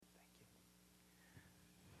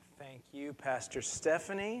Thank you, Pastor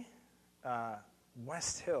Stephanie.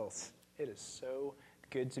 West Hills, it is so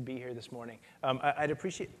good to be here this morning. I'd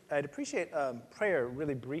appreciate prayer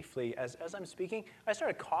really briefly. As I'm speaking, I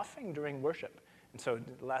started coughing during worship. And so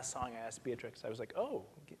the last song I asked Beatrix, I was like,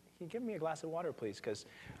 can you give me a glass of water, please? Because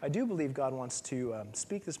I do believe God wants to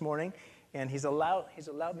speak this morning, and He's allowed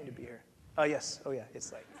me to be here. Oh, yes. Oh, yeah.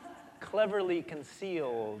 It's like cleverly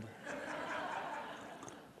concealed.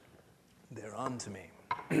 They're on to me.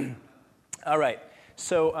 All right.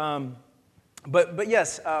 So, but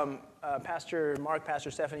yes, Pastor Mark, Pastor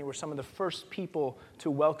Stephanie were some of the first people to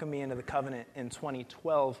welcome me into the covenant in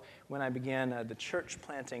 2012 when I began the church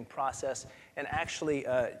planting process. And actually,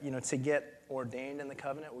 to get ordained in the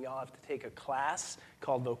covenant, we all have to take a class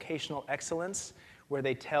called Vocational Excellence, where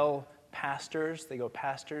they tell pastors,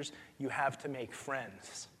 you have to make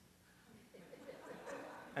friends.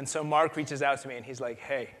 And so Mark reaches out to me and he's like,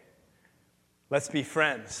 hey, let's be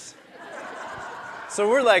friends. So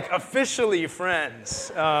we're like officially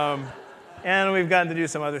friends. And we've gotten to do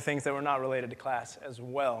some other things that were not related to class as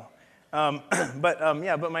well.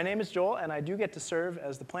 But my name is Joel, and I do get to serve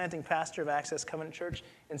as the planting pastor of Access Covenant Church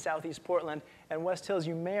in Southeast Portland. And West Hills,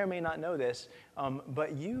 you may or may not know this,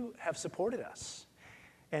 but you have supported us.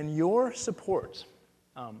 And your support,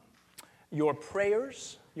 your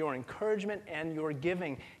prayers, your encouragement, and your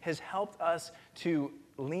giving has helped us to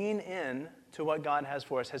lean in to what God has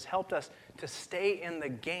for us, has helped us to stay in the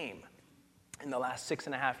game in the last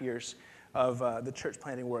 6.5 years of the church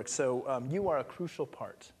planting work. So you are a crucial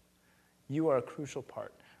part. You are a crucial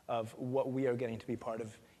part of what we are getting to be part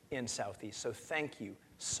of in Southeast. So thank you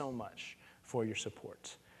so much for your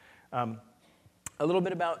support. A little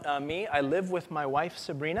bit about me. I live with my wife,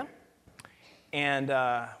 Sabrina, and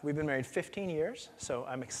we've been married 15 years, so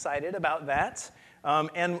I'm excited about that.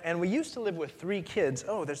 And we used to live with 3 kids.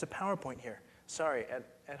 Oh, there's a PowerPoint here. Sorry,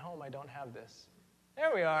 at home I don't have this. There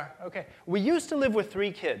we are. Okay. We used to live with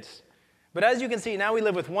 3 kids. But as you can see, now we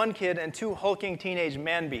live with 1 kid and 2 hulking teenage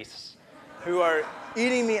man beasts who are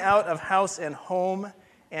eating me out of house and home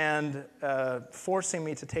and forcing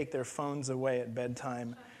me to take their phones away at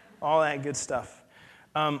bedtime. All that good stuff.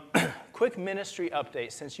 Quick ministry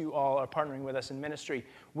update, since you all are partnering with us in ministry.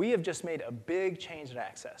 We have just made a big change at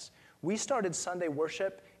Access. We started Sunday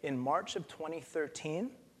worship in March of 2013,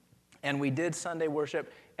 and we did Sunday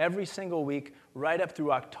worship every single week right up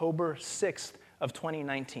through October 6th of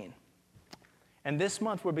 2019. And this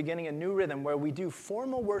month, we're beginning a new rhythm where we do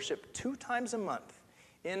formal worship 2 times a month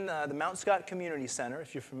in the Mount Scott Community Center.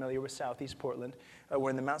 If you're familiar with Southeast Portland, we're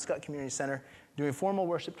in the Mount Scott Community Center doing formal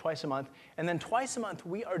worship twice a month. And then twice a month,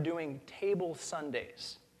 we are doing Table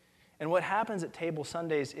Sundays. And what happens at Table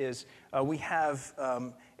Sundays is we have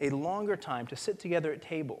a longer time to sit together at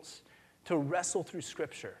tables, to wrestle through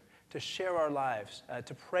Scripture, to share our lives,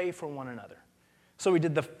 to pray for one another. So we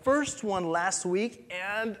did the first one last week,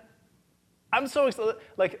 and I'm so excited.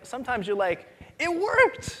 Like, sometimes you're like, it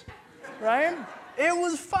worked, right? It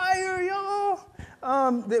was fire, y'all.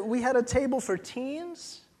 We had a table for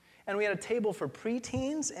teens, and we had a table for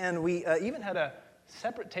preteens, and we even had a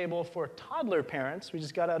separate table for toddler parents. We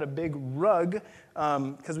just got out a big rug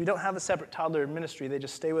because we don't have a separate toddler ministry. They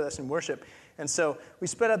just stay with us in worship. And so we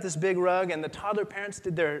spread out this big rug, and the toddler parents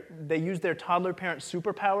they used their toddler parent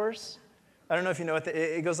superpowers. I don't know if you know it.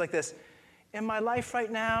 It goes like this. In my life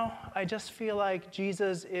right now, I just feel like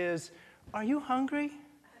Jesus is, are you hungry?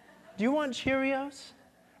 Do you want Cheerios?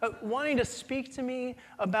 Wanting to speak to me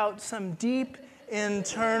about some deep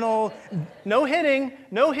internal, no hitting,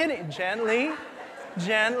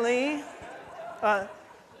 gently,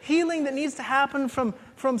 healing that needs to happen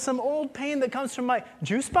from some old pain that comes from my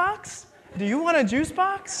juice box? Do you want a juice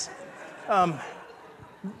box?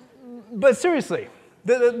 But seriously,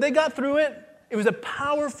 they got through it. It was a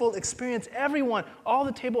powerful experience. Everyone, all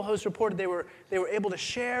the table hosts reported they were able to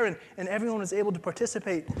share, and everyone was able to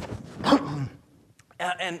participate.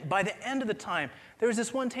 And by the end of the time, there was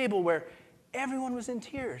this one table where everyone was in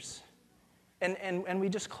tears. And we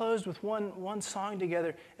just closed with one song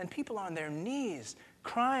together, and people on their knees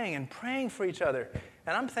crying and praying for each other.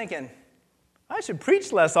 And I'm thinking, I should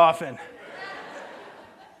preach less often.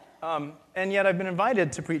 And yet I've been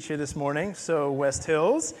invited to preach here this morning, so West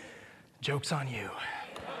Hills, joke's on you.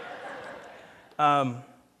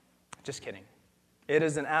 Just kidding. It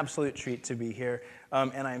is an absolute treat to be here,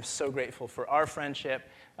 and I'm so grateful for our friendship,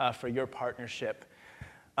 for your partnership.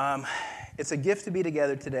 It's a gift to be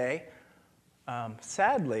together today.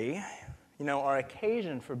 Sadly, our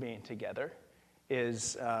occasion for being together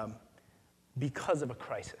is because of a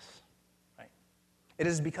crisis. Right? It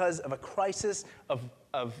is because of a crisis of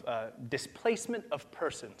displacement of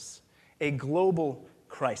persons, a global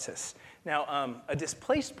crisis. Now, a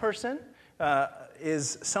displaced person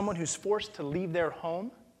is someone who's forced to leave their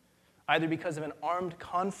home, either because of an armed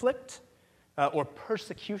conflict or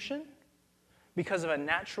persecution, because of a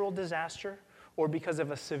natural disaster, or because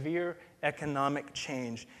of a severe economic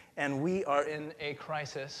change. And we are in a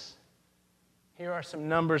crisis. Here are some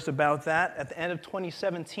numbers about that. At the end of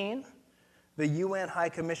 2017, the UN High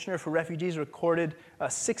Commissioner for Refugees recorded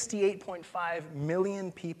 68.5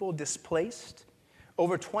 million people displaced.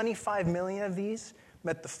 Over 25 million of these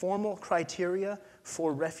met the formal criteria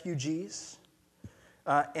for refugees.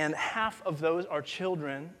 And half of those are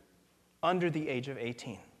children under the age of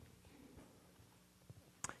 18.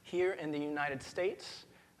 Here in the United States,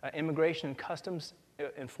 Immigration and Customs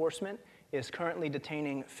Enforcement is currently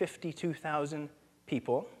detaining 52,000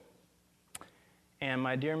 people. And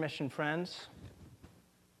my dear mission friends,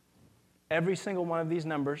 every single one of these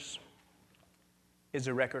numbers is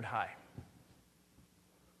a record high.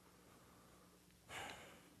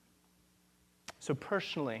 So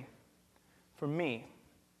personally, for me,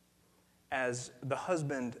 as the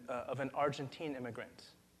husband of an Argentine immigrant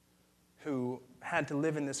who had to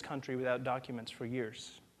live in this country without documents for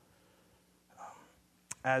years,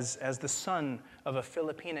 as the son of a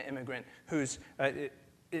Filipina immigrant whose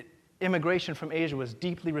immigration from Asia was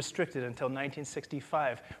deeply restricted until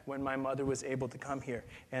 1965, when my mother was able to come here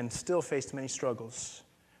and still faced many struggles,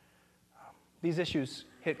 these issues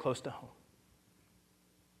hit close to home.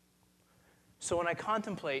 So when I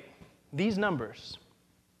contemplate these numbers,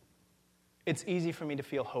 it's easy for me to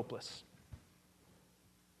feel hopeless.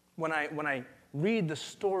 When I read the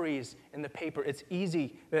stories in the paper, it's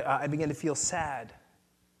easy. I begin to feel sad.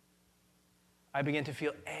 I begin to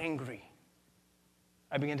feel angry.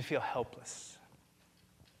 I begin to feel helpless.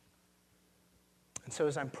 And so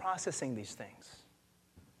as I'm processing these things,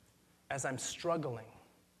 as I'm struggling,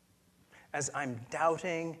 as I'm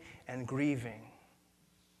doubting and grieving,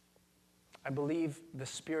 I believe the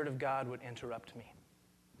Spirit of God would interrupt me.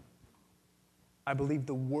 I believe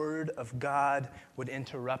the Word of God would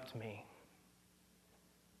interrupt me.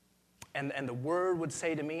 And the Word would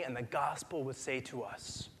say to me, and the gospel would say to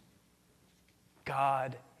us,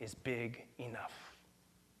 God is big enough.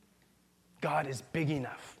 God is big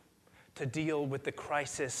enough to deal with the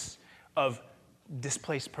crisis of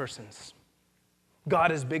displaced persons.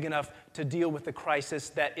 God is big enough to deal with the crisis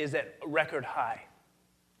that is at record high.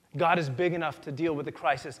 God is big enough to deal with the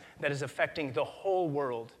crisis that is affecting the whole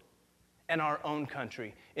world and our own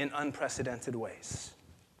country in unprecedented ways.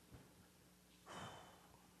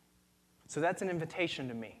 So that's an invitation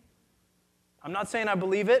to me. I'm not saying I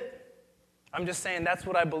believe it. I'm just saying that's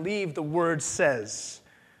what I believe the Word says.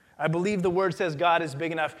 I believe the Word says God is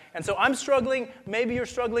big enough. And so I'm struggling. Maybe you're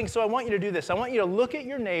struggling. So I want you to do this. I want you to look at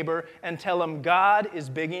your neighbor and tell him God is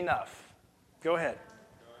big enough. Go ahead.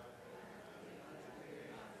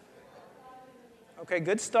 Okay,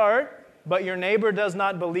 good start, but your neighbor does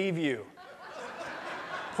not believe you.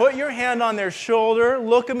 Put your hand on their shoulder,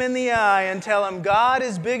 look them in the eye, and tell them, God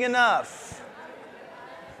is big enough.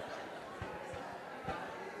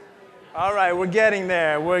 All right, we're getting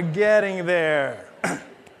there. We're getting there.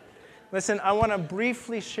 Listen, I want to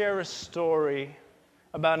briefly share a story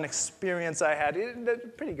about an experience I had.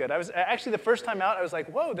 Pretty good. I was actually, the first time out, I was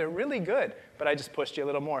like, whoa, they're really good. But I just pushed you a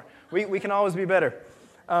little more. We can always be better.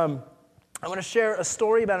 I want to share a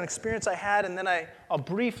story about an experience I had, and then I'll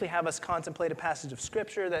briefly have us contemplate a passage of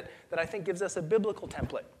Scripture that I think gives us a biblical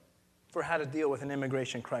template for how to deal with an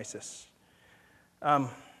immigration crisis. And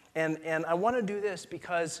I want to do this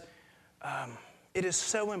because it is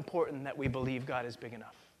so important that we believe God is big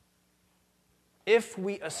enough. If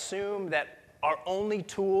we assume that our only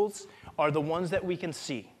tools are the ones that we can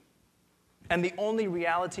see, and the only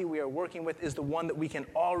reality we are working with is the one that we can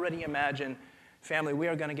already imagine, family, we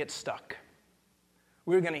are going to get stuck.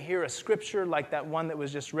 We're going to hear a scripture like that one that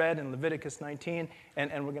was just read in Leviticus 19,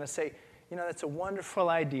 and we're going to say, you know, that's a wonderful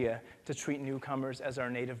idea to treat newcomers as our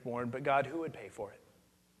native born, but God, who would pay for it?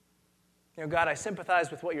 You know, God, I sympathize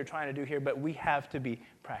with what you're trying to do here, but we have to be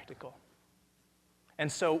practical.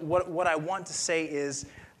 And so what I want to say is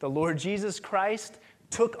the Lord Jesus Christ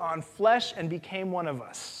took on flesh and became one of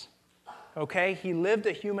us. Okay? He lived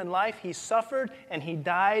a human life, he suffered, and he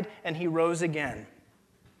died, and he rose again.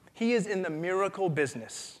 He is in the miracle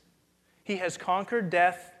business. He has conquered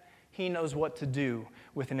death. He knows what to do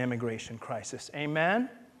with an immigration crisis. Amen?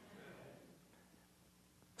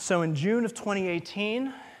 So in June of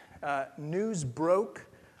 2018, news broke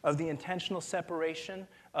of the intentional separation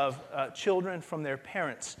of children from their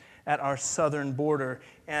parents. at our southern border.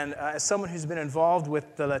 And as someone who's been involved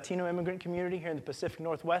with the Latino immigrant community here in the Pacific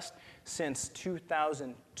Northwest since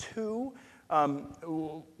 2002,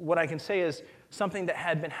 what I can say is something that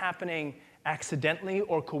had been happening accidentally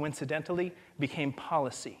or coincidentally became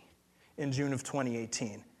policy in June of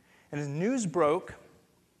 2018. And as news broke,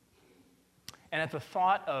 and at the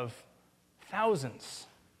thought of thousands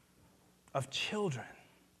of children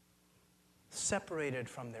separated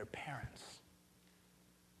from their parents,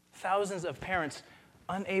 thousands of parents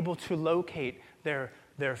unable to locate their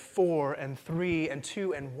 4 and 3 and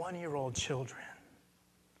 2 and 1-year-old children,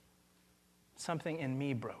 something in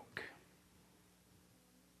me broke.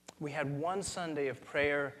 We had one Sunday of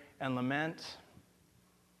prayer and lament,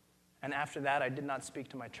 and after that, I did not speak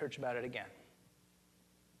to my church about it again.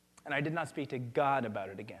 And I did not speak to God about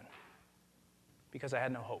it again because I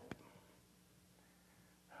had no hope.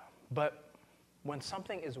 But when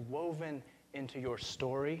something is woven into your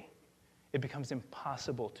story, it becomes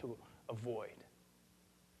impossible to avoid.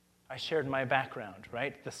 I shared my background,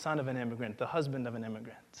 right? The son of an immigrant, the husband of an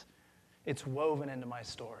immigrant. It's woven into my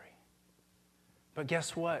story. But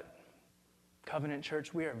guess what? Covenant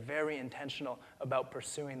Church, we are very intentional about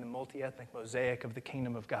pursuing the multi-ethnic mosaic of the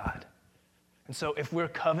kingdom of God. And so if we're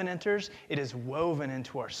covenanters, it is woven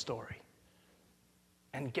into our story.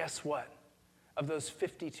 And guess what? Of those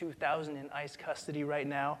 52,000 in ICE custody right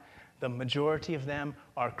now, the majority of them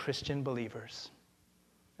are Christian believers.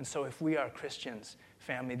 And so if we are Christians,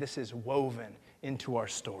 family, this is woven into our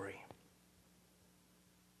story.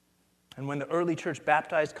 And when the early church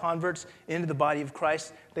baptized converts into the body of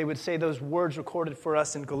Christ, they would say those words recorded for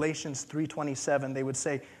us in Galatians 3:27. They would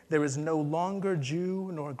say, "There is no longer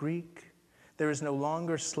Jew nor Greek. There is no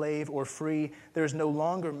longer slave or free. There is no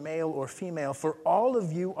longer male or female, for all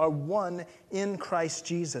of you are one in Christ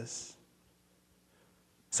Jesus."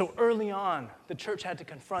 So early on, the church had to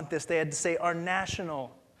confront this. They had to say our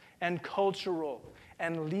national and cultural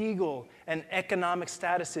and legal and economic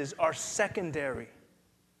statuses are secondary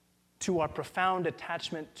to our profound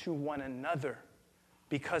attachment to one another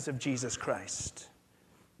because of Jesus Christ.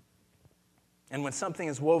 And when something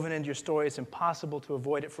is woven into your story, it's impossible to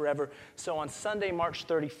avoid it forever. So on Sunday, March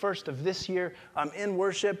 31st of this year, I'm in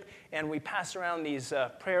worship, and we pass around these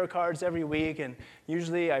prayer cards every week. And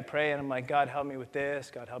usually I pray, and I'm like, God, help me with this,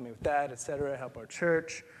 God, help me with that, etc., help our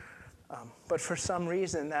church. But for some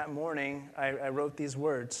reason that morning, I wrote these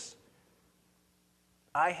words: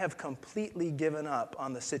 I have completely given up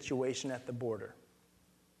on the situation at the border.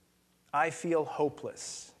 I feel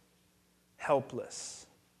hopeless, helpless,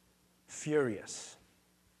 furious.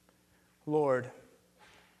 Lord,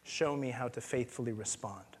 show me how to faithfully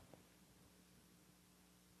respond.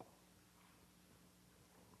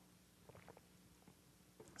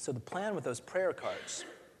 So the plan with those prayer cards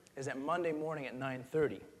is that Monday morning at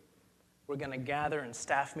 9:30, we're going to gather in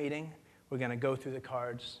staff meeting, we're going to go through the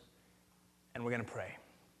cards, and we're going to pray.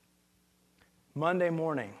 Monday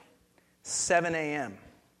morning, 7 a.m.,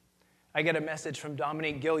 I get a message from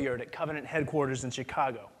Dominique Gilliard at Covenant headquarters in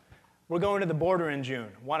Chicago. We're going to the border in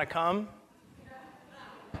June. Want to come?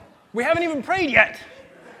 We haven't even prayed yet.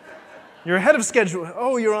 You're ahead of schedule.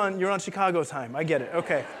 Oh, you're on Chicago time. I get it.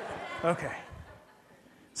 Okay.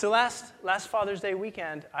 So last Father's Day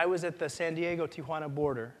weekend, I was at the San Diego-Tijuana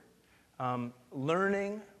border,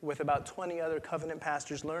 learning with about 20 other Covenant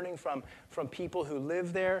pastors, learning from people who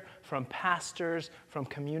live there, from pastors, from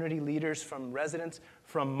community leaders, from residents,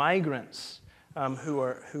 from migrants who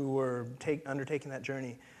were undertaking that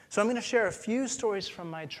journey. So I'm going to share a few stories from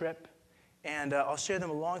my trip, and I'll share them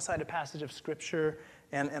alongside a passage of Scripture,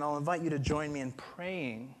 and I'll invite you to join me in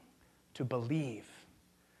praying to believe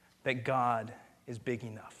that God is big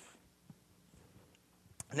enough.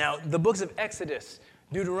 Now, the books of Exodus,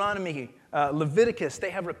 Deuteronomy, Leviticus, they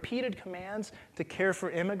have repeated commands to care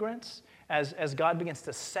for immigrants as God begins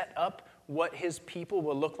to set up what his people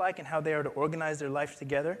will look like and how they are to organize their life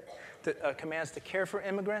together. Commands to care for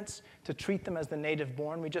immigrants, to treat them as the native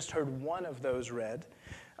born. We just heard one of those read.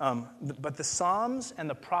 But the Psalms and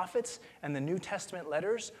the prophets and the New Testament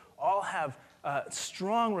letters all have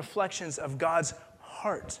strong reflections of God's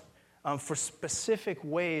heart for specific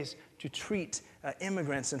ways to treat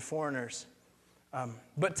immigrants and foreigners.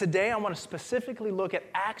 But today I want to specifically look at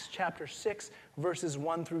Acts chapter 6, verses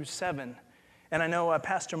 1 through 7. And I know,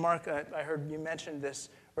 Pastor Mark, I heard you mention this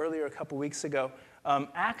earlier a couple weeks ago.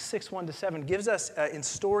 Acts 6, 1 to 7 gives us in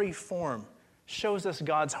story form, shows us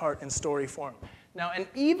God's heart in story form. Now, an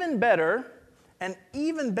even better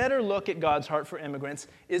look at God's heart for immigrants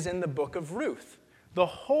is in the book of Ruth, the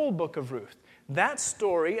whole book of Ruth. That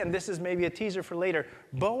story, and this is maybe a teaser for later,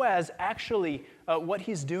 Boaz actually, what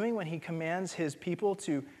he's doing when he commands his people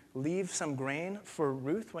to leave some grain for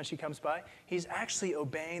Ruth when she comes by, he's actually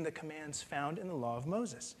obeying the commands found in the law of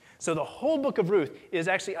Moses. So the whole book of Ruth is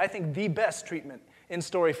actually, I think, the best treatment in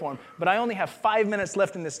story form. But I only have 5 minutes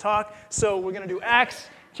left in this talk, so we're going to do Acts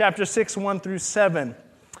chapter 6, 1 through 7.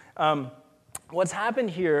 What's happened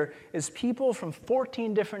here is people from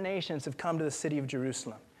 14 different nations have come to the city of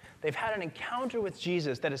Jerusalem. They've had an encounter with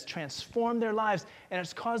Jesus that has transformed their lives, and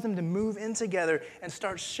it's caused them to move in together and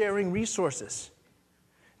start sharing resources.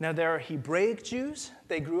 Now, there are Hebraic Jews.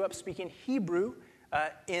 They grew up speaking Hebrew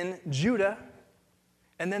in Judah.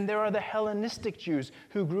 And then there are the Hellenistic Jews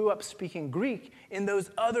who grew up speaking Greek in those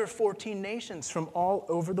other 14 nations from all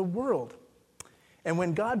over the world. And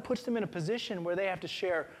when God puts them in a position where they have to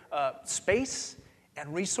share space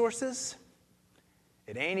and resources,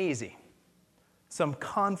 it ain't easy. Some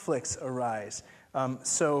conflicts arise.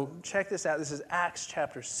 So check this out. This is Acts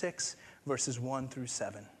chapter 6, verses 1 through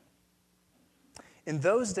 7. In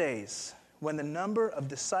those days, when the number of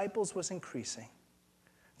disciples was increasing,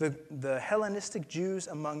 the Hellenistic Jews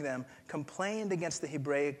among them complained against the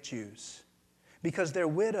Hebraic Jews because their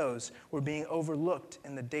widows were being overlooked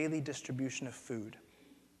in the daily distribution of food.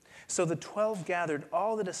 So the 12 gathered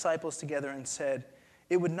all the disciples together and said,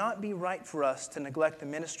 "It would not be right for us to neglect the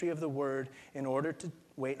ministry of the word in order to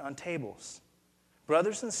wait on tables.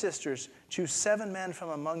 Brothers and sisters, choose 7 men from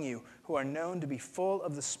among you who are known to be full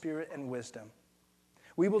of the Spirit and wisdom.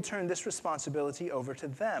 We will turn this responsibility over to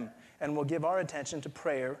them, and will give our attention to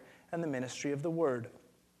prayer and the ministry of the word."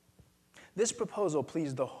 This proposal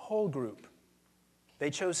pleased the whole group. They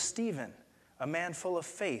chose Stephen, a man full of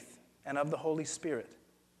faith and of the Holy Spirit.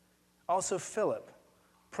 Also Philip,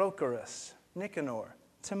 Prochorus, Nicanor,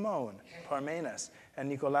 Timon, Parmenas, and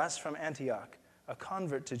Nicholas from Antioch, a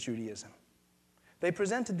convert to Judaism. They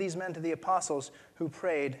presented these men to the apostles, who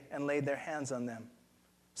prayed and laid their hands on them.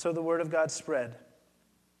 So the word of God spread.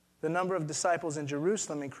 The number of disciples in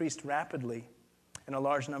Jerusalem increased rapidly, and a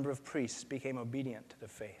large number of priests became obedient to the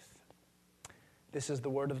faith. This is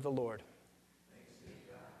the word of the Lord.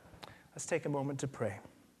 Let's take a moment to pray.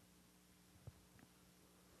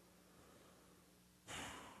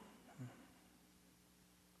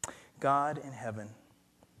 God in heaven,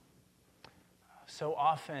 so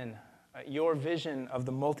often your vision of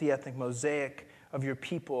the multi-ethnic mosaic of your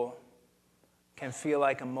people can feel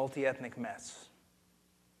like a multi-ethnic mess.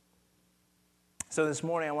 So this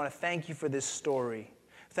morning, I want to thank you for this story.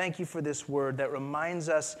 Thank you for this word that reminds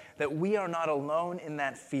us that we are not alone in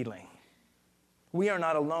that feeling. We are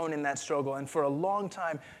not alone in that struggle. And for a long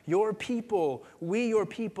time, your people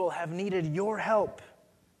have needed your help,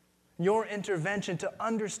 your intervention to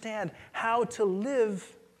understand how to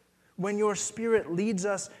live when your Spirit leads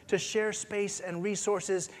us to share space and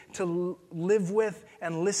resources to live with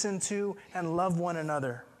and listen to and love one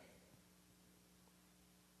another.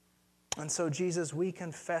 And so, Jesus, we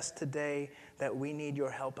confess today that we need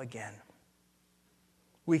your help again.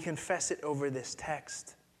 We confess it over this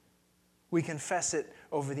text. We confess it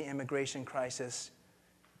over the immigration crisis.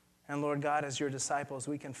 And Lord God, as your disciples,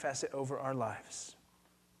 we confess it over our lives.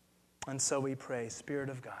 And so we pray, Spirit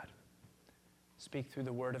of God, speak through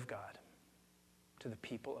the word of God to the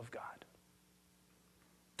people of God.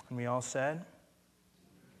 And we all said,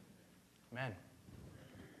 Amen.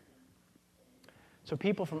 So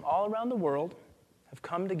people from all around the world have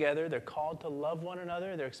come together. They're called to love one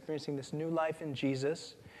another. They're experiencing this new life in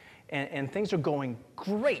Jesus. And things are going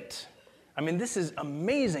great. I mean, this is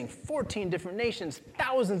amazing. 14 different nations,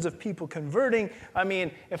 thousands of people converting. I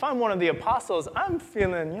mean, if I'm one of the apostles, I'm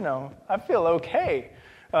feeling, I feel okay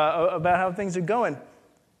about how things are going.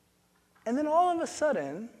 And then all of a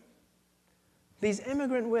sudden, these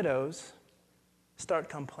immigrant widows start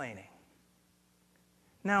complaining.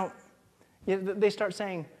 Now, they start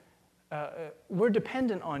saying, we're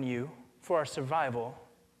dependent on you for our survival,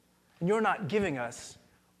 and you're not giving us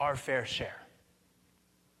our fair share.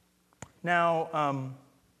 Now,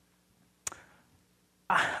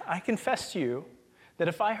 I confess to you that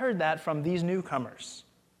if I heard that from these newcomers,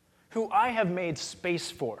 who I have made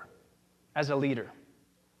space for as a leader,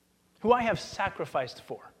 who I have sacrificed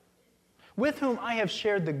for, with whom I have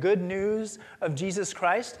shared the good news of Jesus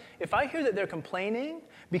Christ, if I hear that they're complaining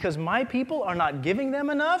because my people are not giving them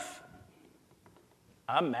enough,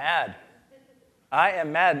 I'm mad. I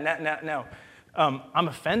am mad. Now, I'm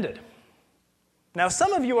offended. Now,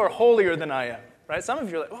 some of you are holier than I am, right? Some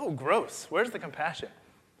of you are like, oh, gross. Where's the compassion?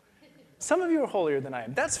 Some of you are holier than I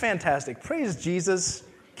am. That's fantastic. Praise Jesus.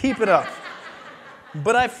 Keep it up.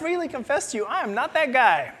 But I freely confess to you, I am not that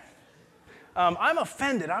guy. I'm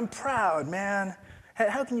offended. I'm proud, man.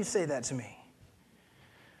 How can you say that to me?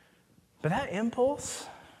 But that impulse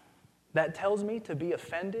that tells me to be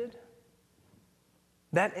offended,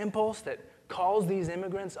 that impulse that calls these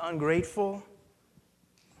immigrants ungrateful,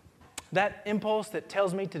 that impulse that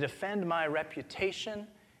tells me to defend my reputation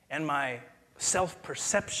and my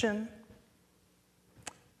self-perception,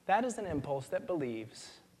 that is an impulse that believes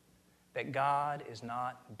that God is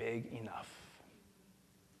not big enough.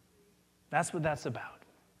 That's what that's about.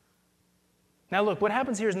 Now look, what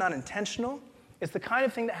happens here is not intentional. It's the kind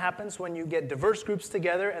of thing that happens when you get diverse groups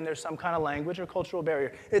together and there's some kind of language or cultural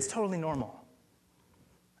barrier. It's totally normal.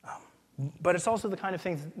 But it's also the kind of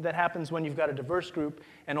thing that happens when you've got a diverse group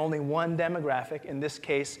and only one demographic, in this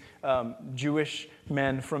case, Jewish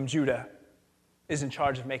men from Judah, is in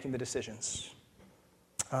charge of making the decisions.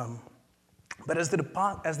 But as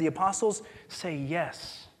the apostles say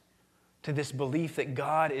yes to this belief that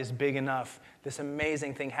God is big enough, this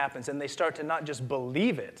amazing thing happens. And they start to not just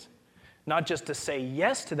believe it, not just to say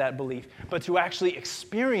yes to that belief, but to actually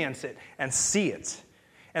experience it and see it.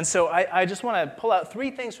 And so I just want to pull out 3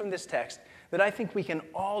 things from this text that I think we can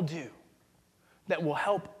all do that will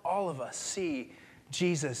help all of us see,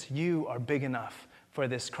 Jesus, you are big enough for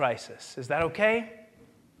this crisis. Is that okay?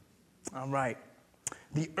 All right.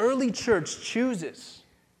 The early church chooses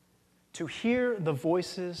to hear the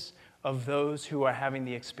voices of those who are having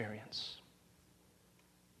the experience.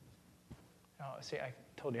 Oh, see, I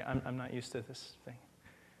told you, I'm not used to this thing.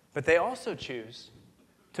 But they also choose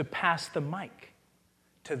to pass the mic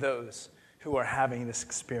to those who are having this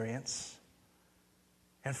experience.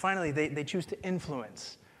 And finally, they choose to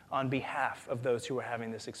influence on behalf of those who are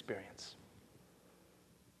having this experience.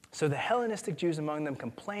 So the Hellenistic Jews among them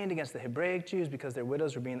complained against the Hebraic Jews because their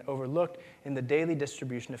widows were being overlooked in the daily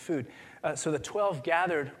distribution of food. So the 12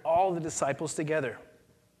 gathered all the disciples together.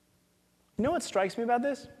 You know what strikes me about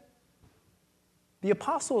this? The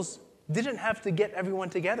apostles didn't have to get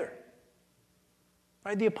everyone together.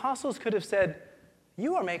 Right? The apostles could have said,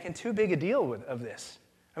 you are making too big a deal of this.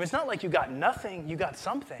 I mean, it's not like you got nothing, you got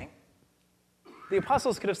something. The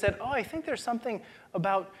apostles could have said, oh, I think there's something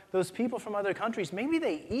about those people from other countries. Maybe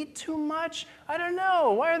they eat too much. I don't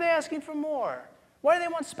know. Why are they asking for more? Why do they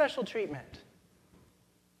want special treatment?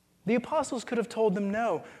 The apostles could have told them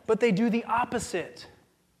no, but they do the opposite.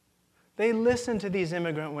 They listen to these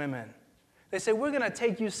immigrant women. They say, we're going to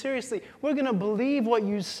take you seriously. We're going to believe what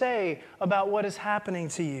you say about what is happening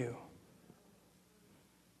to you.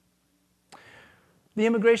 The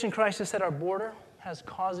immigration crisis at our border has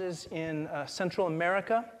causes in Central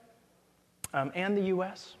America and the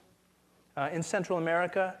U.S. In Central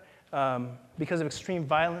America, because of extreme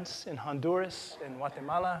violence in Honduras, in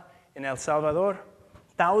Guatemala, in El Salvador,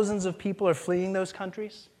 thousands of people are fleeing those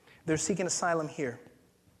countries. They're seeking asylum here.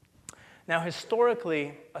 Now,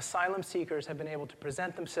 historically, asylum seekers have been able to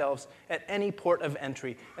present themselves at any port of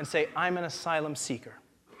entry and say, I'm an asylum seeker.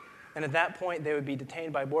 And at that point, they would be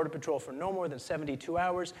detained by Border Patrol for no more than 72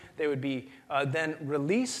 hours. They would be then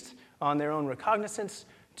released on their own recognizance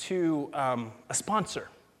to a sponsor,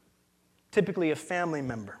 typically a family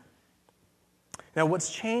member. Now,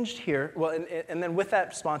 what's changed here, well, and then with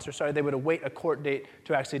that sponsor, they would await a court date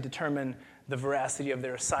to actually determine the veracity of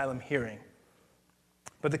their asylum hearing.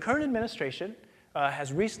 But the current administration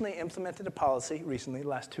has recently implemented a policy, the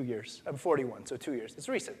last 2 years. I'm 41, so 2 years. It's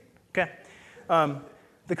recent, okay?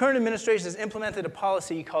 The current administration has implemented a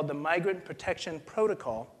policy called the Migrant Protection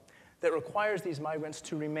Protocol that requires these migrants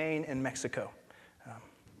to remain in Mexico.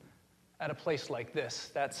 At a place like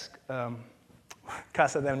this, that's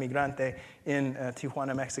Casa del Migrante in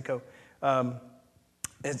Tijuana, Mexico.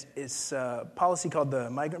 It's a policy called the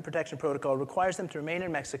Migrant Protection Protocol requires them to remain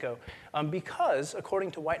in Mexico because,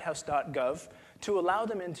 according to whitehouse.gov, to allow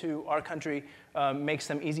them into our country makes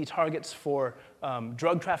them easy targets for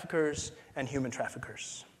drug traffickers and human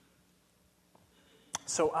traffickers.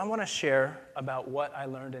 So I want to share about what I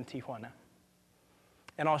learned in Tijuana.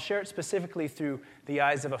 And I'll share it specifically through the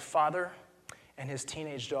eyes of a father and his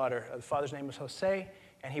teenage daughter. The father's name was Jose,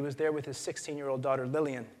 and he was there with his 16-year-old daughter,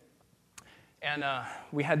 Lillian. And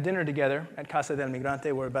we had dinner together at Casa del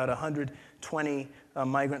Migrante, where about 120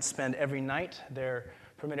 migrants spend every night. They're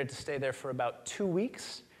permitted to stay there for about 2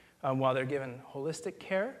 weeks while they're given holistic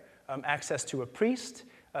care, access to a priest,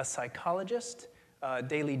 a psychologist,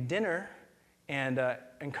 daily dinner, and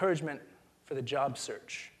encouragement for the job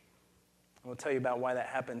search. We'll tell you about why that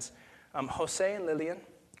happens. Jose and Lillian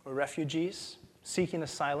were refugees seeking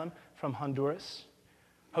asylum from Honduras.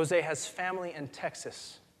 Jose has family in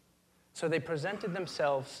Texas, so they presented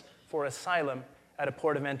themselves for asylum at a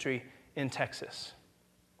port of entry in Texas.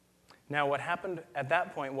 Now, what happened at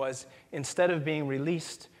that point was, instead of being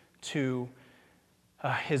released to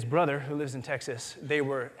his brother, who lives in Texas, they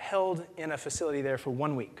were held in a facility there for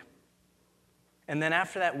 1 week. And then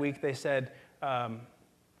after that week, they said,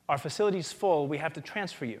 our facility's full, we have to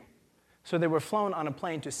transfer you. So they were flown on a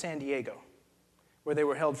plane to San Diego, where they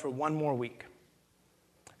were held for one more week.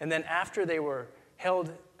 And then after they were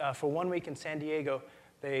held for 1 week in San Diego,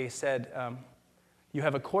 they said, you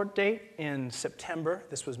have a court date in September,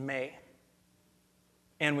 this was May,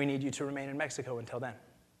 and we need you to remain in Mexico until then.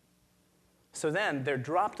 So then they're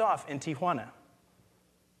dropped off in Tijuana.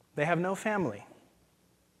 They have no family.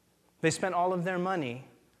 They spent all of their money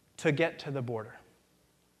to get to the border.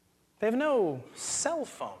 They have no cell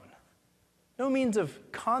phone, no means of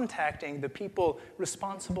contacting the people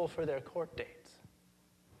responsible for their court dates.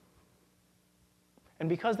 And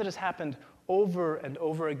because that has happened over and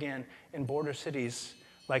over again in border cities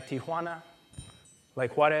like Tijuana,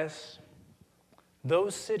 like Juarez,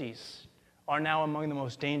 those cities are now among the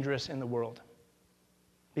most dangerous in the world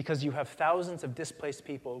because you have thousands of displaced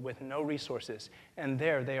people with no resources, and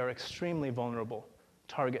there they are extremely vulnerable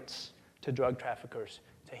targets to drug traffickers,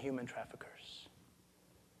 to human traffickers.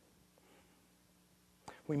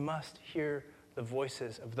 We must hear the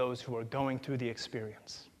voices of those who are going through the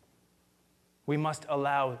experience. We must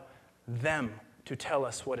allow them to tell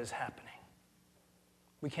us what is happening.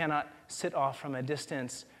 We cannot sit off from a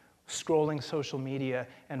distance, scrolling social media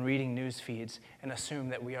and reading news feeds and assume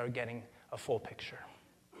that we are getting a full picture.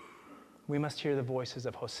 We must hear the voices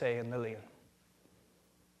of Jose and Lillian.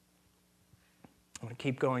 I'm going to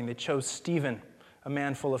keep going. They chose Stephen, a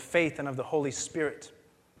man full of faith and of the Holy Spirit.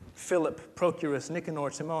 Philip, Prochorus,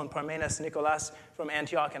 Nicanor, Timon, Parmenas, Nicolas from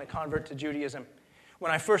Antioch, and a convert to Judaism.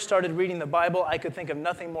 When I first started reading the Bible, I could think of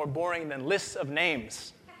nothing more boring than lists of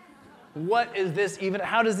names. What is this even?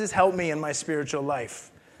 How does this help me in my spiritual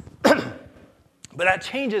life? But that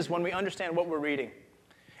changes when we understand what we're reading.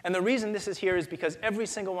 And the reason this is here is because every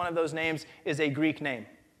single one of those names is a Greek name.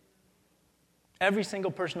 Every single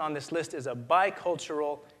person on this list is a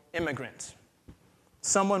bicultural immigrant,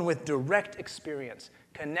 someone with direct experience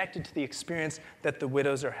connected to the experience that the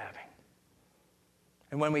widows are having.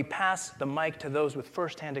 And when we pass the mic to those with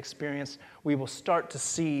firsthand experience, we will start to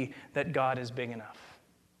see that God is big enough.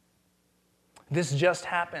 This just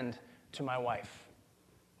happened to my wife.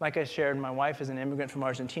 Like I shared, my wife is an immigrant from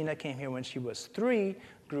Argentina, came here when she was 3,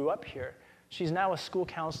 grew up here. She's now a school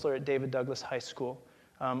counselor at David Douglas High School,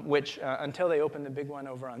 which until they opened the big one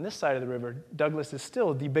over on this side of the river, Douglas is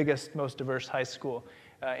still the biggest, most diverse high school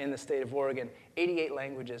in the state of Oregon. 88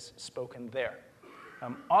 languages spoken there.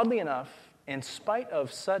 Oddly enough, in spite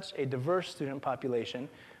of such a diverse student population,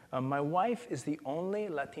 my wife is the only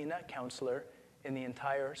Latina counselor in the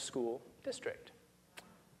entire school district.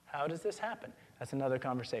 How does this happen? That's another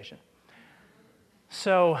conversation.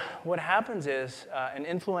 So what happens is an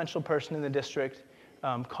influential person in the district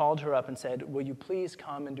called her up and said, will you please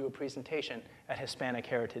come and do a presentation at Hispanic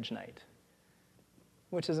Heritage Night?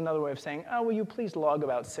 Which is another way of saying, oh, will you please log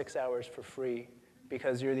about 6 hours for free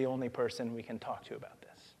because you're the only person we can talk to about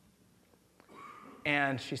this.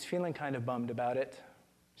 And she's feeling kind of bummed about it.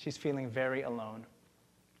 She's feeling very alone.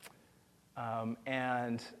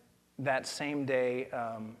 And that same day,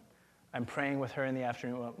 I'm praying with her in the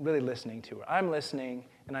afternoon, well, really listening to her. I'm listening,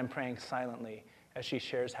 and I'm praying silently as she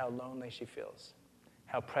shares how lonely she feels,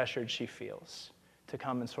 how pressured she feels to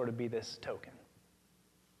come and sort of be this token.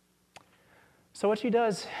 So what she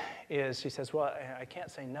does is she says, well, I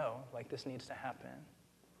can't say no, like this needs to happen.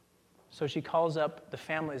 So she calls up the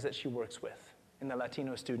families that she works with in the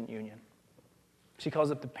Latino Student Union. She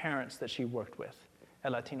calls up the parents that she worked with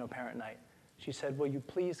at Latino Parent Night. She said, will you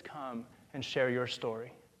please come and share your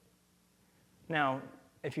story? Now,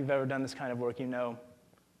 if you've ever done this kind of work, you know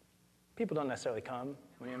people don't necessarily come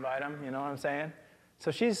when you invite them, you know what I'm saying? So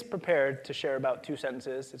she's prepared to share about 2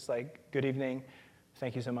 sentences. It's like, good evening,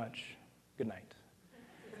 thank you so much, good night.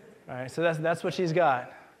 All right, so that's what she's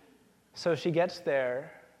got. So she gets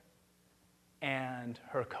there, and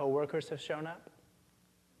her coworkers have shown up.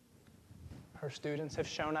 Her students have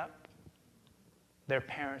shown up. Their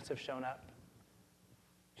parents have shown up.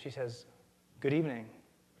 She says, good evening,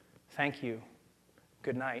 thank you,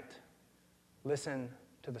 good night. Listen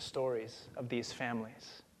to the stories of these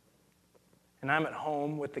families. And I'm at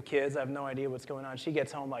home with the kids. I have no idea what's going on. She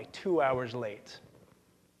gets home like 2 hours late.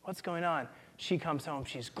 What's going on? She comes home.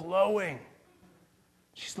 She's glowing.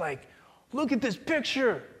 She's like, look at this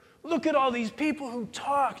picture. Look at all these people who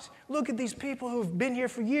talked. Look at these people who've been here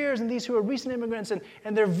for years and these who are recent immigrants,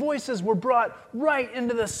 and their voices were brought right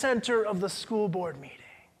into the center of the school board meeting.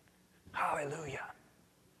 Hallelujah.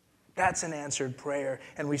 That's an answered prayer.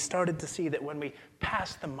 And we started to see that when we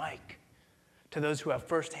pass the mic to those who have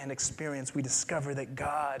firsthand experience, we discover that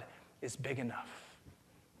God is big enough.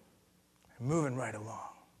 Moving right along.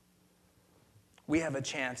 we have a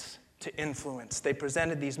chance to influence. They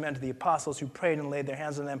presented these men to the apostles who prayed and laid their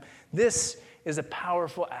hands on them. This is a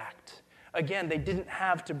powerful act. Again, they didn't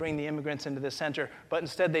have to bring the immigrants into the center, but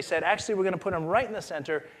instead they said, actually, we're going to put them right in the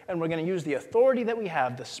center, and we're going to use the authority that we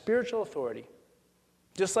have, the spiritual authority,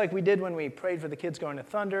 just like we did when we prayed for the kids going to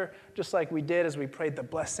Thunder, just like we did as we prayed the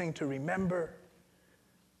blessing to remember.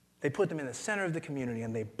 They put them in the center of the community,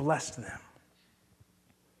 and they blessed them.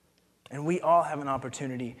 And we all have an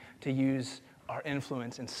opportunity to use our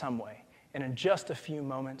influence in some way. And in just a few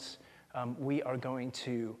moments, we are going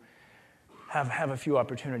to have a few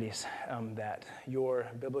opportunities that your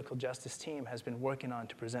biblical justice team has been working on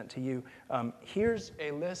to present to you. Here's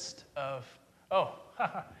a list of,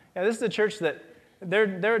 yeah, this is a church that,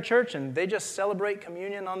 they're a church and they just celebrate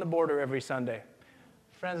communion on the border every Sunday.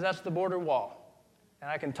 Friends, that's the border wall. And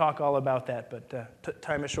I can talk all about that, but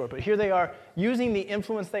time is short. But here they are using the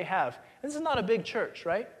influence they have. This is not a big church,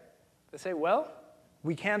 right? They say, well,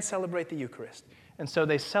 we can celebrate the Eucharist. And so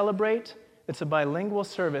they celebrate. It's a bilingual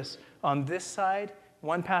service. On this side,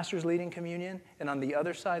 one pastor's leading communion, and on the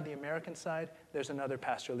other side, the American side, there's another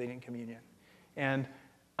pastor leading communion. And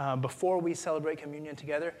before we celebrate communion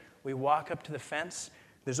together, we walk up to the fence.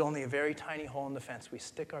 There's only a very tiny hole in the fence. We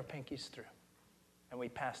stick our pinkies through, and we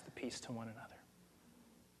pass the peace to one another.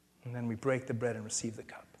 And then we break the bread and receive the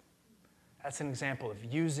cup. That's an example of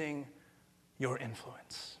using your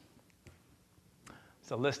influence.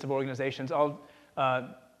 It's a list of organizations.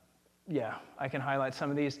 I can highlight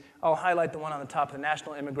some of these. I'll highlight the one on the top, the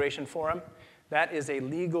National Immigration Forum. That is a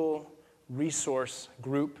legal resource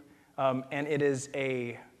group, and it is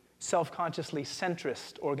a self-consciously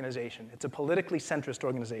centrist organization. It's a politically centrist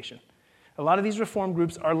organization. A lot of these reform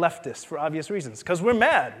groups are leftists for obvious reasons, because we're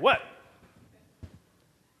mad. What?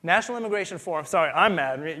 National Immigration Forum. Sorry, I'm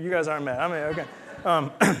mad. You guys aren't mad. Okay.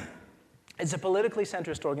 It's a politically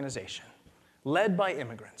centrist organization led by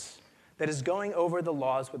immigrants that is going over the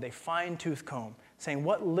laws with a fine-tooth comb, saying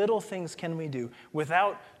what little things can we do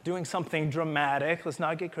without doing something dramatic. Let's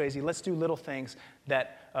not get crazy. Let's do little things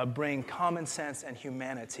that bring common sense and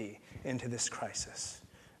humanity into this crisis.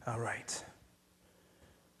 All right.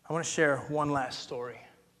 I want to share one last story.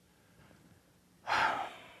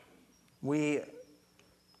 We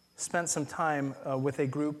spent some time with a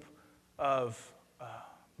group of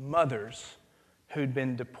mothers who'd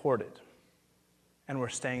been deported and were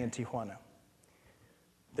staying in Tijuana.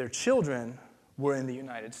 Their children were in the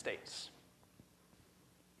United States.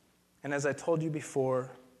 And as I told you before,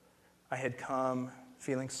 I had come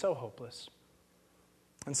feeling so hopeless.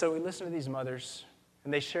 And so we listened to these mothers,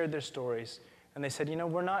 and they shared their stories, and they said,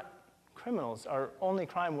 we're not criminals. Our only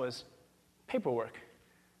crime was paperwork.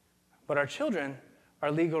 But our children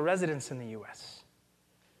are legal residents in the U.S.,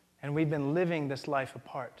 and we've been living this life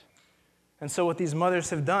apart. And so what these mothers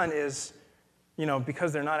have done is,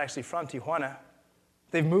 because they're not actually from Tijuana,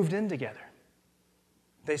 they've moved in together.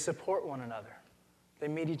 They support one another. They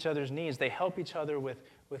meet each other's needs. They help each other with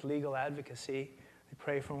legal advocacy. They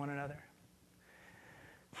pray for one another.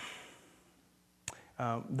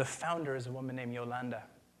 The founder is a woman named Yolanda,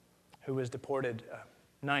 who was deported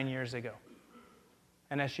 9 years ago.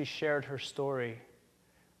 And as she shared her story,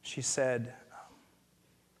 she said,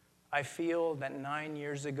 I feel that 9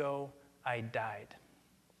 years ago, I died.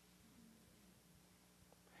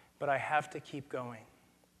 But I have to keep going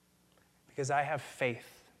because I have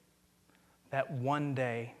faith that one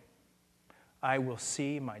day I will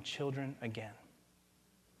see my children again.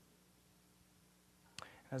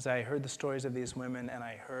 As I heard the stories of these women and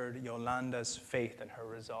I heard Yolanda's faith and her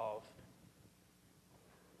resolve,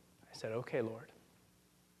 I said, okay, Lord,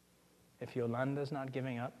 if Yolanda's not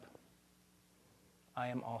giving up, I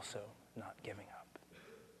am also not giving up.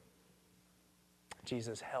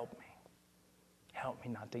 Jesus, help me. Help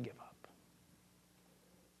me not to give up.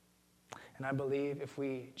 And I believe if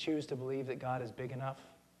we choose to believe that God is big enough,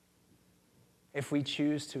 if we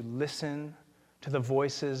choose to listen to the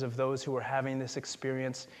voices of those who are having this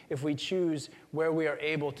experience, if we choose where we are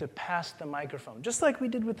able to pass the microphone, just like we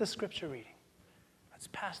did with the scripture reading, let's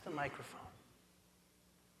pass the microphone.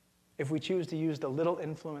 If we choose to use the little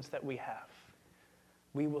influence that we have,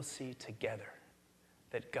 we will see together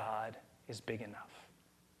that God is big enough.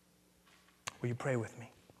 Will you pray with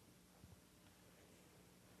me?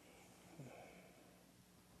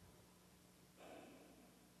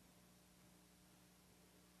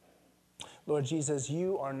 Lord Jesus,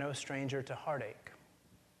 you are no stranger to heartache.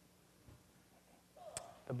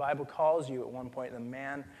 The Bible calls you at one point the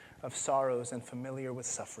man of sorrows and familiar with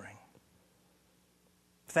suffering.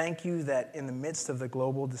 Thank you that in the midst of the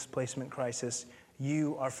global displacement crisis,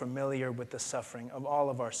 you are familiar with the suffering of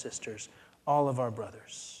all of our sisters, all of our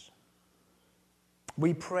brothers.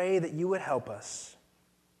 We pray that you would help us.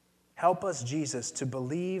 Help us, Jesus, to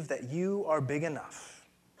believe that you are big enough.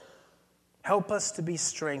 Help us to be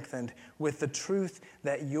strengthened with the truth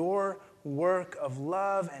that your work of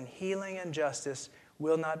love and healing and justice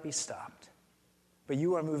will not be stopped. But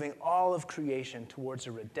you are moving all of creation towards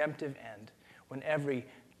a redemptive end when every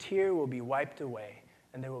tear will be wiped away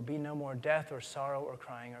and there will be no more death or sorrow or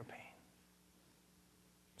crying or pain.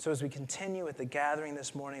 So as we continue with the gathering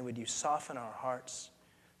this morning, would you soften our hearts,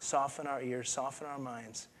 soften our ears, soften our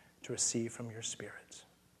minds to receive from your Spirit.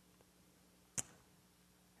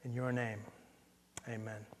 In your name,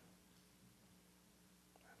 amen.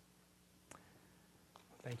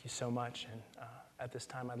 Thank you so much. And at this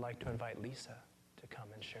time, I'd like to invite Lisa to come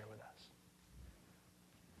and share with us.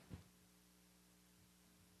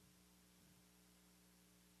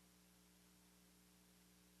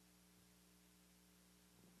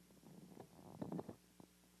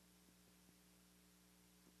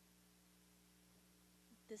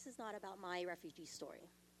 This is not about my refugee story.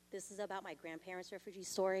 This is about my grandparents' refugee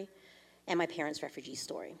story and my parents' refugee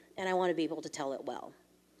story, and I want to be able to tell it well.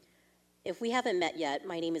 If we haven't met yet,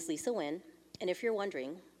 my name is Lisa Wynn, and if you're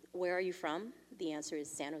wondering, where are you from? The answer is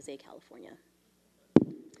San Jose, California.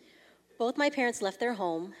 Both my parents left their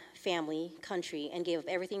home, family, country, and gave up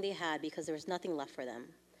everything they had because there was nothing left for them.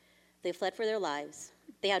 They fled for their lives.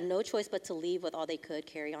 They had no choice but to leave with all they could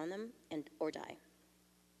carry on them or die.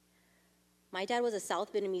 My dad was in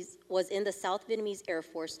the South Vietnamese Air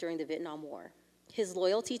Force during the Vietnam War. His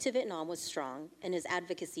loyalty to Vietnam was strong, and his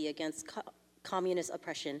advocacy against communist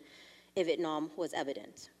oppression in Vietnam was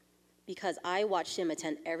evident, because I watched him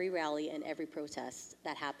attend every rally and every protest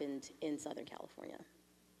that happened in Southern California.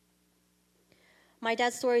 My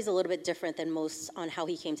dad's story is a little bit different than most on how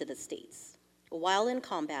he came to the States. While in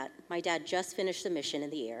combat, my dad just finished a mission in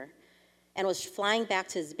the air and was flying back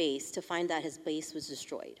to his base to find that his base was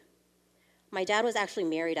destroyed. My dad was actually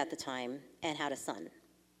married at the time and had a son.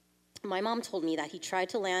 My mom told me that he tried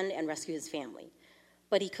to land and rescue his family,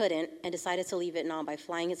 but he couldn't and decided to leave Vietnam by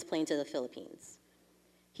flying his plane to the Philippines.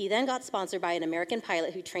 He then got sponsored by an American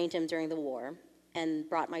pilot who trained him during the war and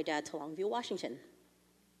brought my dad to Longview, Washington.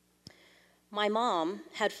 My mom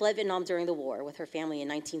had fled Vietnam during the war with her family in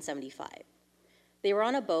 1975. They were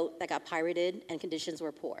on a boat that got pirated and conditions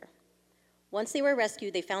were poor. Once they were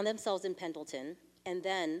rescued, they found themselves in Pendleton, and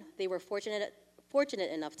then they were fortunate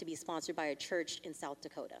enough to be sponsored by a church in South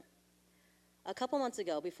Dakota. A couple months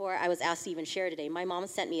ago, before I was asked to even share today, my mom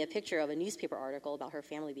sent me a picture of a newspaper article about her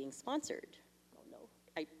family being sponsored. Oh no,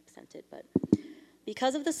 I sent it, but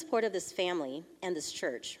because of the support of this family and this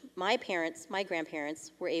church, my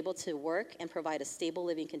grandparents were able to work and provide a stable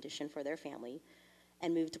living condition for their family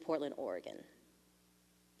and moved to Portland, Oregon.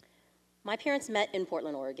 My parents met in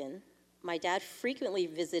Portland, Oregon. My dad frequently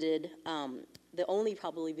visited the only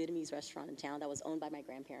probably Vietnamese restaurant in town that was owned by my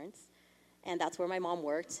grandparents. And that's where my mom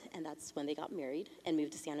worked, and that's when they got married and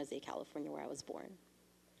moved to San Jose, California, where I was born.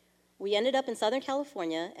 We ended up in Southern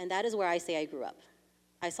California, and that is where I say I grew up.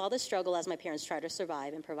 I saw the struggle as my parents tried to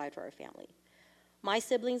survive and provide for our family. My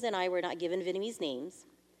siblings and I were not given Vietnamese names,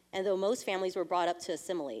 and though most families were brought up to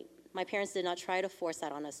assimilate, my parents did not try to force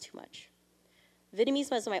that on us too much.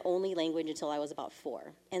 Vietnamese was my only language until I was about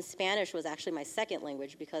 4, and Spanish was actually my second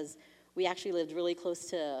language because we actually lived really close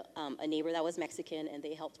to a neighbor that was Mexican, and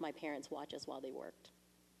they helped my parents watch us while they worked.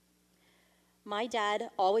 My dad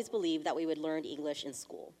always believed that we would learn English in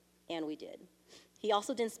school, and we did. He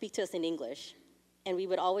also didn't speak to us in English, and we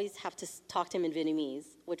would always have to talk to him in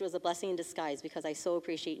Vietnamese, which was a blessing in disguise because I so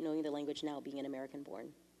appreciate knowing the language now, being an American-born.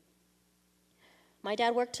 My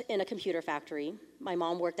dad worked in a computer factory. My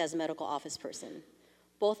mom worked as a medical office person.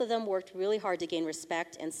 Both of them worked really hard to gain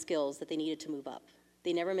respect and skills that they needed to move up.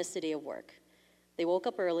 They never missed a day of work. They woke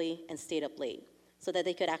up early and stayed up late so that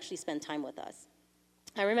they could actually spend time with us.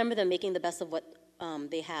 I remember them making the best of what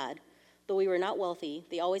they had. Though we were not wealthy,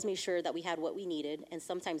 they always made sure that we had what we needed and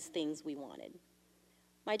sometimes things we wanted.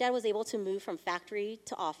 My dad was able to move from factory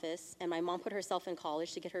to office, and my mom put herself in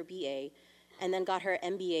college to get her BA and then got her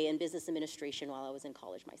MBA in business administration while I was in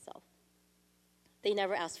college myself. They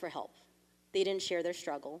never asked for help. They didn't share their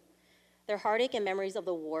struggle. Their heartache and memories of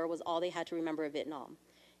the war was all they had to remember of Vietnam,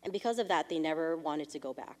 and because of that, they never wanted to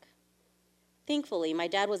go back. Thankfully, my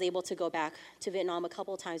dad was able to go back to Vietnam a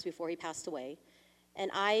couple of times before he passed away,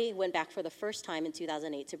 and I went back for the first time in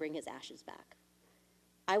 2008 to bring his ashes back.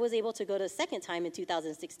 I was able to go the second time in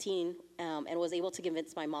 2016 and was able to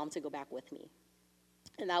convince my mom to go back with me.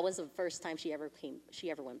 And that was the first time she ever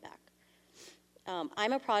went back.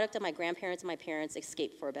 I'm a product of my grandparents and my parents'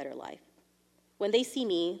 escape for a better life. When they see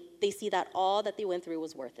me, they see that all that they went through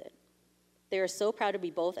was worth it. They are so proud to be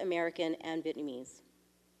both American and Vietnamese.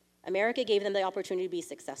 America gave them the opportunity to be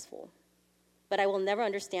successful. But I will never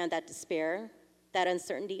understand that despair, that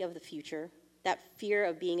uncertainty of the future, that fear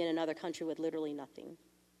of being in another country with literally nothing.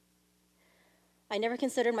 I never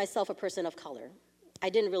considered myself a person of color. I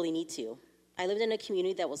didn't really need to. I lived in a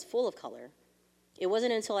community that was full of color. It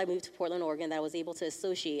wasn't until I moved to Portland, Oregon, that I was able to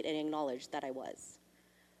associate and acknowledge that I was.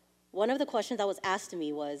 One of the questions that was asked to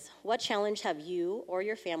me was, what challenge have you or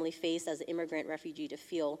your family faced as an immigrant refugee to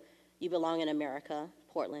feel you belong in America,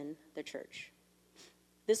 Portland, the church?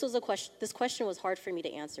 This question was hard for me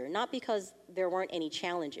to answer, not because there weren't any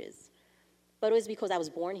challenges, but it was because I was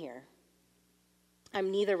born here.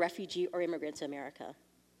 I'm neither refugee or immigrant to America.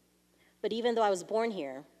 But even though I was born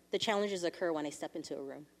here, the challenges occur when I step into a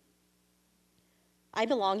room. I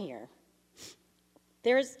belong here.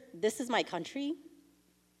 This is my country,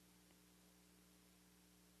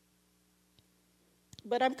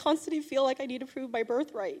 but I constantly feel like I need to prove my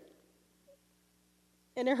birthright.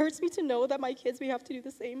 And it hurts me to know that my kids may have to do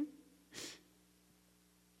the same.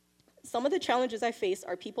 Some of the challenges I face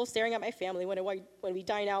are people staring at my family when we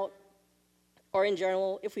dine out, or in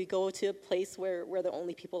general, if we go to a place where we're the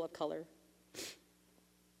only people of color.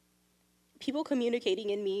 People communicating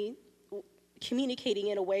in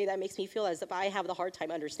a way that makes me feel as if I have the hard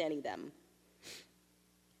time understanding them.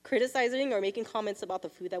 Criticizing or making comments about the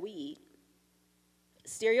food that we eat.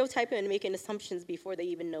 Stereotyping and making assumptions before they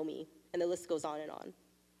even know me, and the list goes on and on.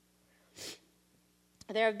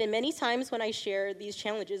 There have been many times when I share these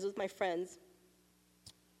challenges with my friends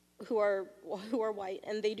who are white,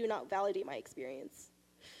 and they do not validate my experience.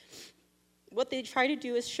 What they try to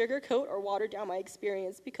do is sugarcoat or water down my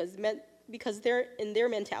experience because they're in their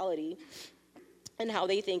mentality and how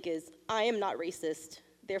they think is, I am not racist,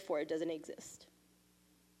 therefore it doesn't exist.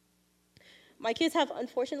 My kids have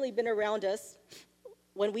unfortunately been around us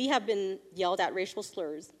when we have been yelled at racial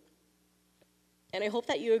slurs, and I hope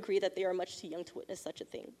that you agree that they are much too young to witness such a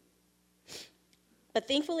thing. But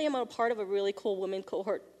thankfully, I'm a part of a really cool women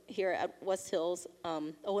cohort here at West Hills,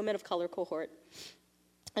 a women of color cohort,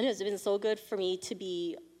 and it has been so good for me to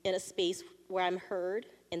be in a space where I'm heard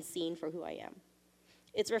and seen for who I am.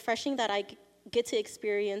 It's refreshing that I get to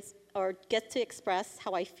experience or get to express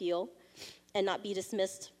how I feel and not be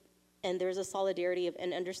dismissed, and there's a solidarity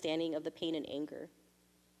and understanding of the pain and anger.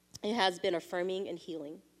 It has been affirming and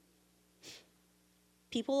healing.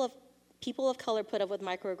 People of color put up with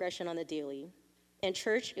microaggression on the daily. And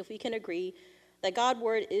church, if we can agree that God's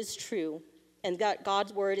word is true and that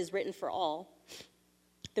God's word is written for all,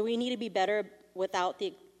 then we need to be better without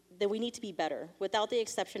the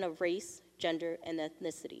exception of race, gender, and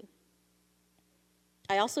ethnicity.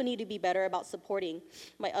 I also need to be better about supporting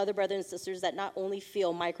my other brothers and sisters that not only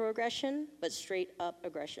feel microaggression, but straight up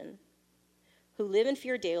aggression, who live in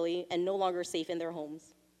fear daily and no longer safe in their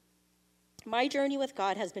homes. My journey with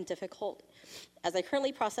God has been difficult as I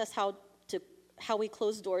currently process how we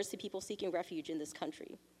close doors to people seeking refuge in this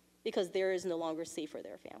country because there is no longer safe for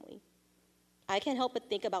their family. I can't help but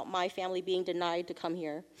think about my family being denied to come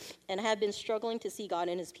here, and I have been struggling to see God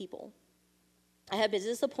in his people. I have been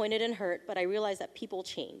disappointed and hurt, but I realize that people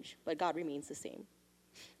change, but God remains the same.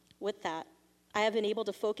 With that, I have been able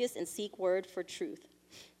to focus and seek word for truth,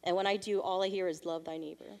 and when I do, all I hear is love thy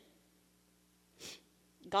neighbor.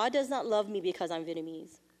 God does not love me because I'm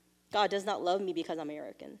Vietnamese. God does not love me because I'm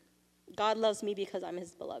American. God loves me because I'm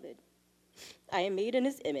his beloved. I am made in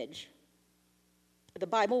his image. The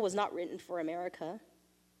Bible was not written for America.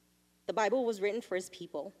 The Bible was written for his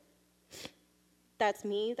people. That's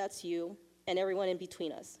me, that's you, and everyone in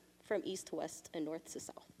between us, from east to west and north to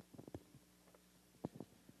south.